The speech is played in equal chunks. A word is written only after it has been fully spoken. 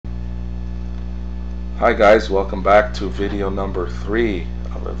Hi guys, welcome back to video number 3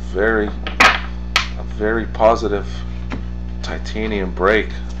 of a very positive titanium break.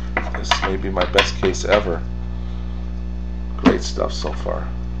 This may be my best case ever. Great stuff so far.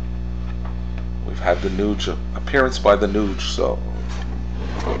 We've had the Nuge appearance by the Nuge, so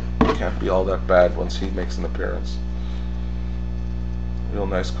it can't be all that bad once he makes an appearance. Real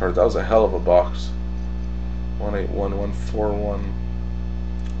nice card. That was a hell of a box.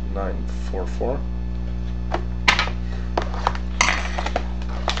 181141944.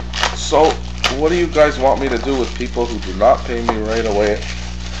 So, what do you guys want me to do with people who do not pay me right away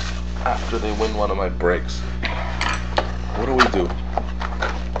after they win one of my breaks? What do we do?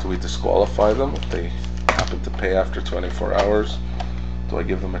 Do we disqualify them if they happen to pay after 24 hours? Do I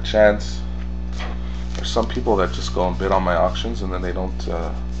give them a chance? There's some people that just go and bid on my auctions and then they don't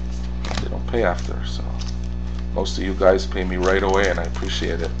pay after. So most of you guys pay me right away and I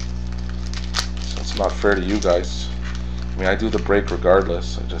appreciate it. So it's not fair to you guys. I mean, I do the break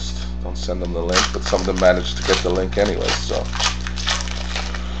regardless. I just don't send them the link, but some of them manage to get the link anyway. So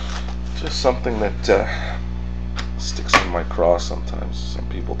just something that sticks in my craw sometimes. Some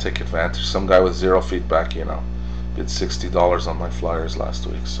people take advantage. Some guy with 0 feedback, you know, bid $60 on my flyers last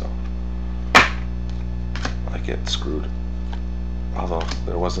week, so I get screwed. Although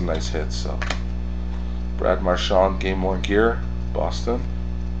there was a nice hit. So Brad Marchand, Game 1 Gear, Boston.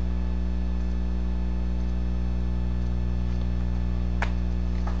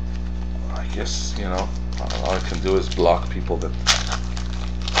 I guess, you know, all I can do is block people that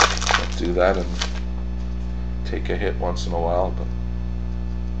do that and take a hit once in a while, but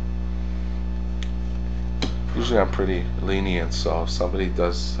usually I'm pretty lenient, so if somebody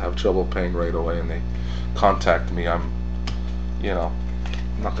does have trouble paying right away and they contact me, I'm not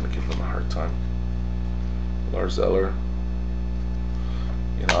going to give them a hard time. Lars Eller,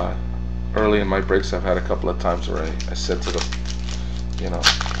 you know, early in my breaks I've had a couple of times where I said to the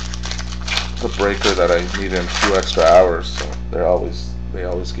breaker that I needed a few extra hours, so they always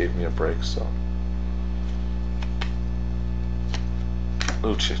gave me a break. So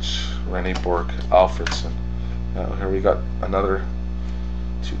Lucic, Rennie Bork, Alfredson. Now here we got another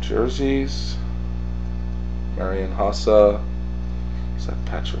 2 jerseys. Marian Hossa. Is that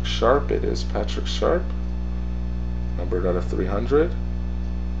Patrick Sharp? It is Patrick Sharp. Numbered out of 300.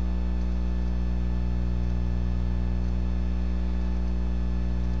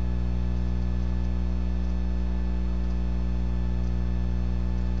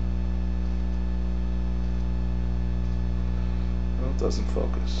 Doesn't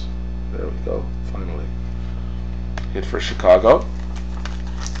focus. There we go. Finally. Hit for Chicago.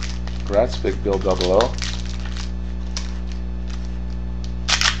 Congrats, Big Bill 00.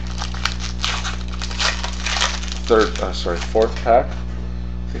 Fourth pack. I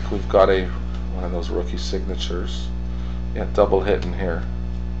think we've got one of those rookie signatures. Yeah, double hit in here.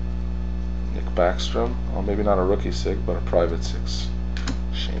 Nick Backstrom. Oh, maybe not a rookie sig, but a private 6.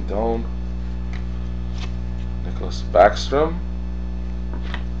 Shane Doan. Nicholas Backstrom.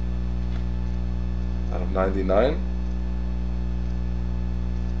 Out of 99.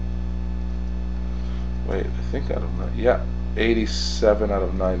 Wait, I think out of 9. Yeah, 87 out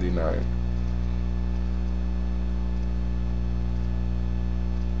of 99.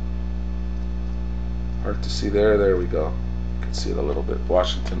 Hard to see there. There we go. You can see it a little bit.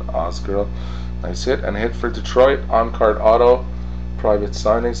 Washington Osgirl. Nice hit. And a hit for Detroit. On-card auto. Private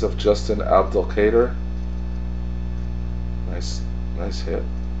signings of Justin Abdelkader. Nice hit.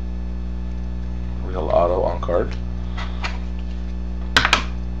 Real auto on card.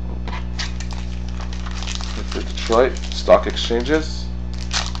 Hit for Detroit. Stock exchanges.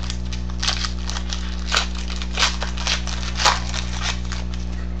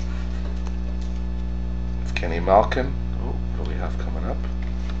 Kenny Malkin. Oh, what do we have coming up?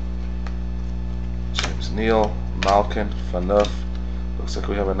 James Neal, Malkin, Faneuf. Looks like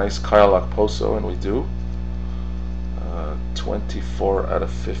we have a nice Kyle Okposo, and we do. 24 out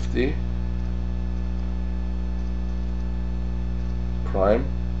of 50. Prime,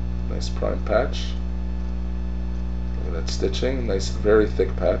 nice prime patch. Look at that stitching, nice, very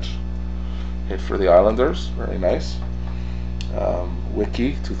thick patch. Hit for the Islanders, very nice.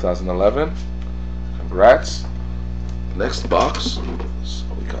 Wiki 2011. Congrats. Next box. So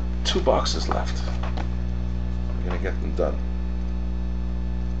we got 2 boxes left. We're gonna get them done.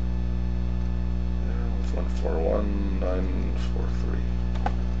 141943.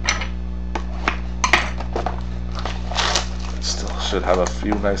 Still should have a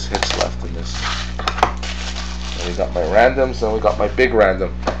few nice hits left in this. And we got my randoms, and we got my big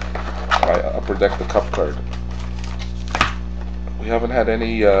random. My Upper Deck the Cup card. we haven't had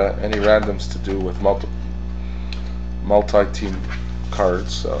any randoms to do with multi-team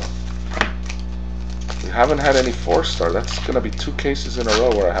cards, so we haven't had any 4-star. That's going to be 2 cases in a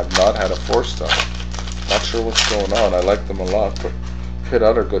row where I have not had a 4-star. Not sure what's going on. I like them a lot, but hit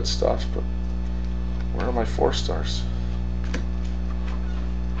other good stuff. But where are my 4-stars?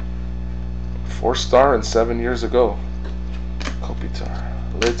 4-star and 7 years ago.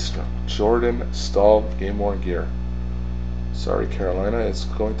 Kopitar, Lidstrom, Jordan, Stahl, Game Worn Gear. Sorry, Carolina, it's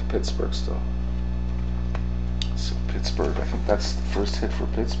going to Pittsburgh still. So Pittsburgh, I think that's the first hit for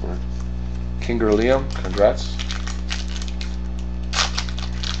Pittsburgh. Kinger Liam, congrats.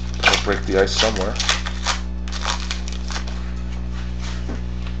 Gotta break the ice somewhere.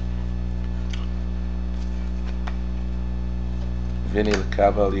 Vinny Le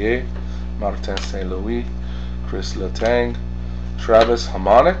Cavalier, Martin St. Louis, Chris Letang, Travis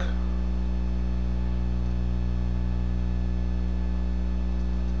Hamonic.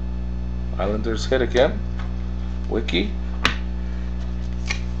 Islanders hit again. Wiki.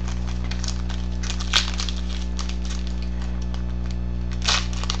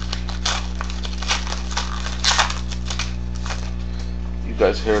 You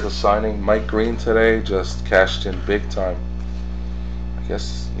guys hear the signing? Mike Green today just cashed in big time. I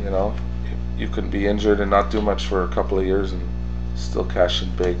guess, you know, you can be injured and not do much for a couple of years and still cash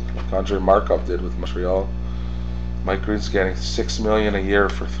in big, like Andrei Markov did with Montreal. Mike Green's getting $6 million a year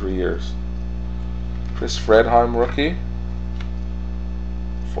for 3 years. Chris Fredheim, rookie,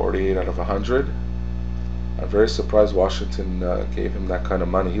 48 out of 100. I'm very surprised Washington gave him that kind of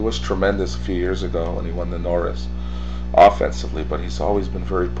money. He was tremendous a few years ago when he won the Norris offensively, but he's always been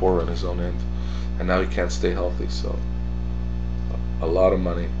very poor on his own end, and now he can't stay healthy. So a lot of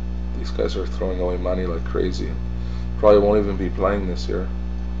money. These guys are throwing away money like crazy. Probably won't even be playing this year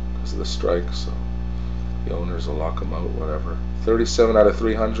because of the strike, so the owners will lock them out, whatever. 37 out of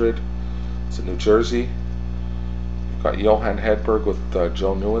 300. It's in New Jersey. You've got Johan Hedberg with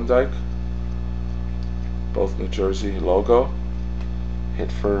Joe Nieuwendyk. Both New Jersey logo.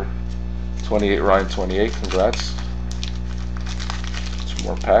 Hit for 28, Ryan 28. Congrats. 2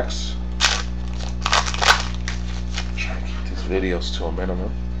 more packs. Try to keep these videos to a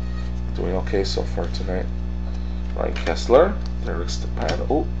minimum. Doing okay so far tonight. Ryan Kessler. Derek Stepan.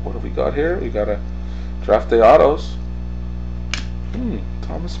 Oh, what have we got here? We got a draft day autos.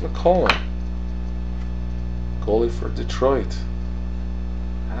 Thomas McCollum. Goalie for Detroit.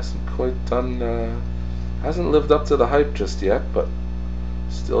 Hasn't quite done, hasn't lived up to the hype just yet, but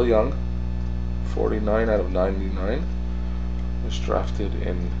still young. 49 out of 99. Was drafted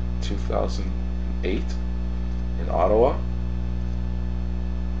in 2008 in Ottawa.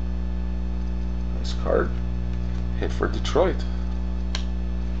 Nice card. Hit for Detroit.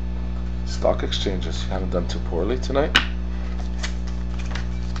 Stock exchanges, you haven't done too poorly tonight.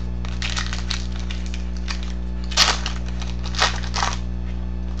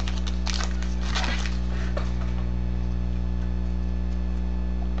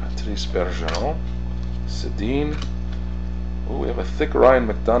 Patrice Bergeron, Sedin. Oh, we have a thick Ryan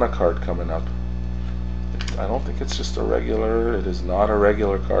McDonough card coming up. I don't think it's just a regular. It is not a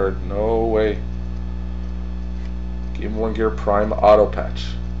regular card. No way. Game Worn Gear Prime Auto Patch.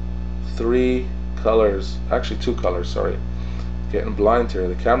 3 colors. Actually 2 colors, sorry. Getting blind here.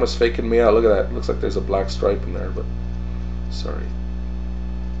 The camera's faking me out. Look at that. Looks like there's a black stripe in there, but sorry.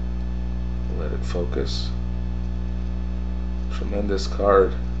 Let it focus. Tremendous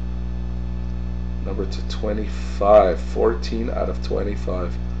card. Number to 25. 14 out of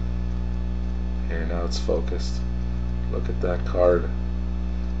 25. Here, now it's focused. Look at that card.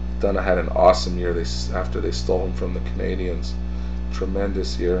 Dunna had an awesome year after they stole him from the Canadians.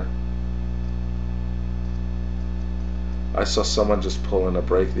 Tremendous year. I saw someone just pulling a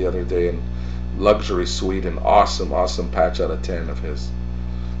break the other day in Luxury Suite, an awesome patch out of 10 of his.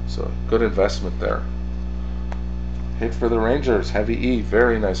 So good investment there. Hit for the Rangers, Heavy E,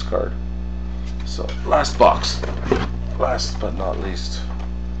 very nice card. So last box, last but not least.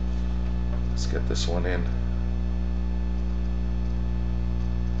 Let's get this one in.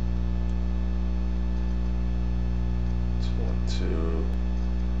 2,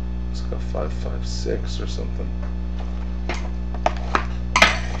 it's got 556 or something.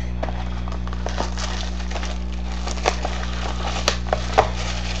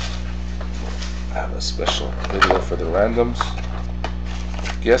 I have a special video for the randoms.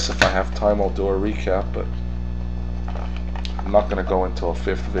 I guess if I have time I'll do a recap, but I'm not going to go until a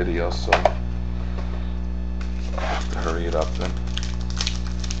 5th video, so I have to hurry it up then.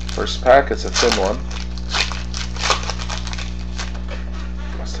 First pack, it's a thin one.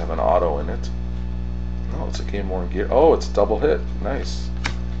 Must have an auto in it. No, Oh, it's a Game Worn Gear. Oh, it's a double hit. Nice.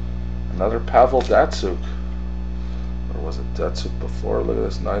 Another Pavel Datsyuk. Or was it Datsyuk before? Look at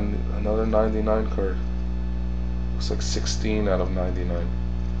this. Another 99 card. Looks like 16 out of 99.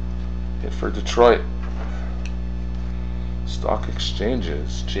 Hit for Detroit. Stock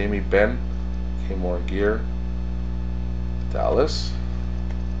Exchanges. Jamie Benn. Game Worn Gear. Dallas.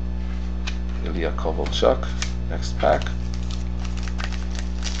 Ilya Kovalchuk. Next pack.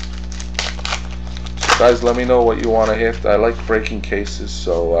 So guys, let me know what you want to hit. I like breaking cases,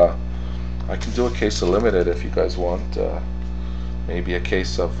 so I can do a case of limited if you guys want. Maybe a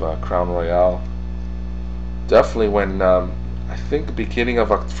case of Crown Royale. Definitely when I think the beginning of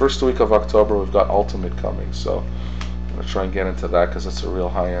first week of October we've got Ultimate coming, so I'm gonna try and get into that because it's a real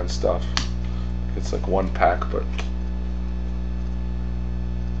high-end stuff. It's like one pack, but you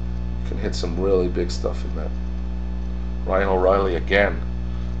can hit some really big stuff in that. Ryan O'Reilly again.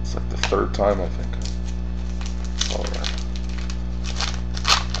 It's like the third time, I think. Alright.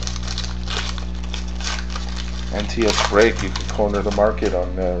 NTS break. You can corner the market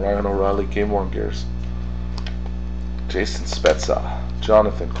on Ryan O'Reilly Game Worn Gears. Jason Spezza.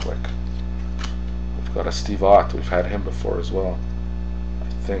 Jonathan Quick. We've got a Steve Ott. We've had him before as well, I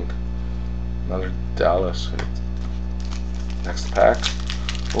think. Another Dallas. Next pack.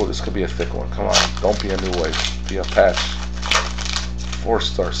 Oh, this could be a thick one. Come on. Don't be a new wave. Be a patch.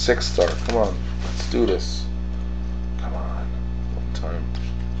 4-star, 6-star. Come on. Let's do this. Come on. One time.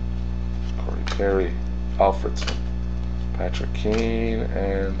 Corey Perry. Alfredson. Patrick Keane.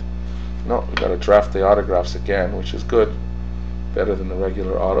 And no, we got to draft the autographs again, which is good. Better than the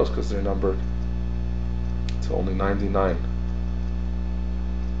regular autos because they're numbered to only 99.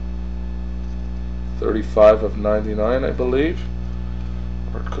 35 of 99, I believe.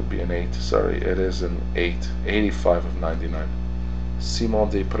 Or it could be an 8. Sorry, it is an 8. 85 of 99. Simon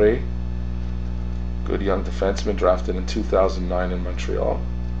Desprez. Good young defenseman, drafted in 2009 in Montreal.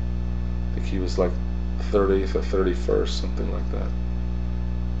 I think he was like 30th or 31st, something like that.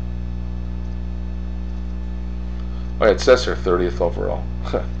 Oh, it says here 30th overall.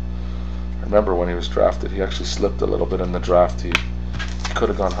 I remember when he was drafted, he actually slipped a little bit in the draft. He could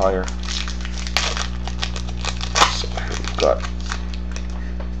have gone higher. So here we've got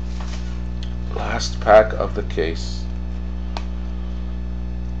last pack of the case.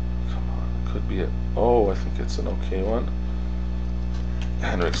 Come on, it could be it. Oh, I think it's an okay one.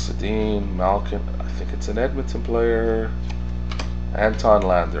 Henrik Sedin, Malkin. I think it's an Edmonton player. Anton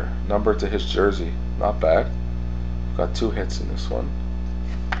Lander, number to his jersey. Not bad. Got 2 hits in this one.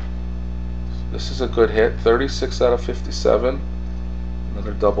 This is a good hit. 36 out of 57.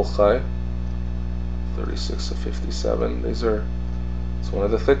 Another double high. 36 of 57. These are. It's one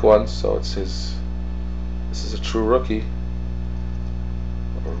of the thick ones, so it's his. This is a true rookie,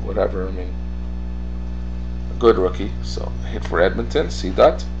 or whatever. I mean, a good rookie. So hit for Edmonton. See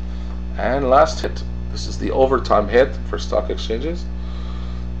that? And last hit. This is the overtime hit for Stock Exchanges.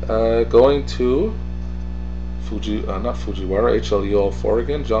 Going to. Not Fujiwara, HLUO4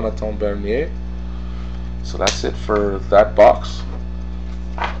 again, Jonathan Bernier. So that's it for that box.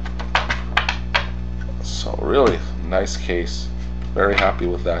 So really nice case. Very happy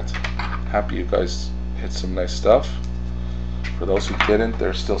with that. Happy you guys hit some nice stuff. For those who didn't,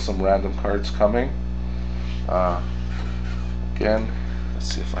 there's still some random cards coming. Again,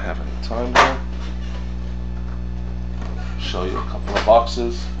 let's see if I have any time here. Show you a couple of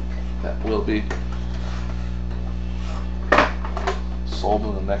boxes that will be sold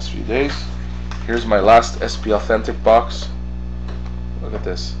in the next few days. Here's my last SP Authentic box. Look at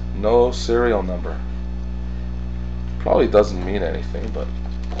this. No serial number. Probably doesn't mean anything, but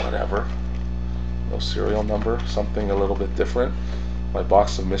whatever. No serial number. Something a little bit different. My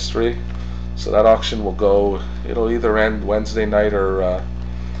box of mystery. So that auction will go. It'll either end Wednesday night or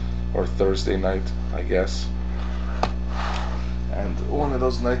Thursday night, I guess. And one of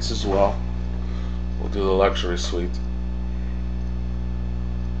those nights as well, we'll do the luxury suite.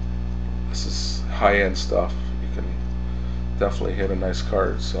 This is high-end stuff. You can definitely hit a nice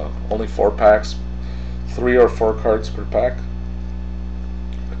card. So only 4 packs, 3 or 4 cards per pack.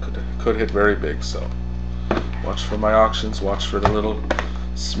 Could hit very big. So watch for my auctions. Watch for the little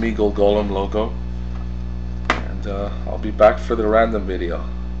Smeagol Golem logo. And I'll be back for the random video.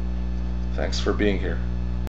 Thanks for being here.